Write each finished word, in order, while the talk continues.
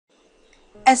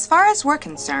As far as we're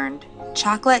concerned,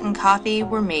 chocolate and coffee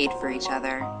were made for each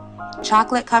other.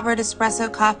 Chocolate-covered espresso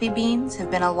coffee beans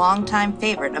have been a long-time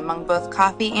favorite among both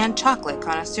coffee and chocolate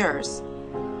connoisseurs.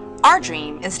 Our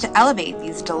dream is to elevate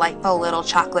these delightful little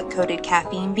chocolate-coated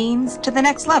caffeine beans to the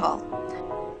next level.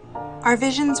 Our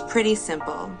vision's pretty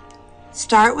simple.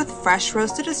 Start with fresh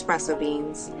roasted espresso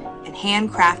beans and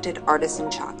handcrafted artisan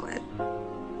chocolate.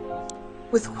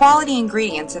 With quality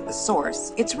ingredients at the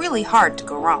source, it's really hard to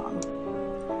go wrong.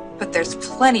 But there's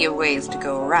plenty of ways to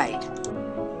go right.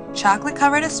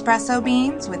 Chocolate-covered espresso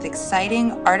beans with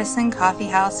exciting artisan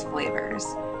coffeehouse flavors.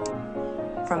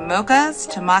 From mochas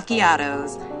to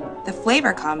macchiatos, the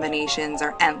flavor combinations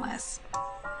are endless.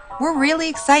 We're really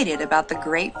excited about the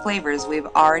great flavors we've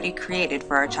already created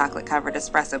for our chocolate-covered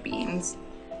espresso beans.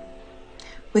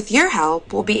 With your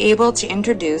help, we'll be able to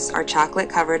introduce our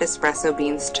chocolate-covered espresso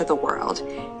beans to the world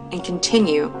and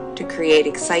continue to create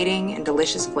exciting and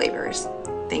delicious flavors.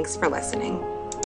 Thanks for listening.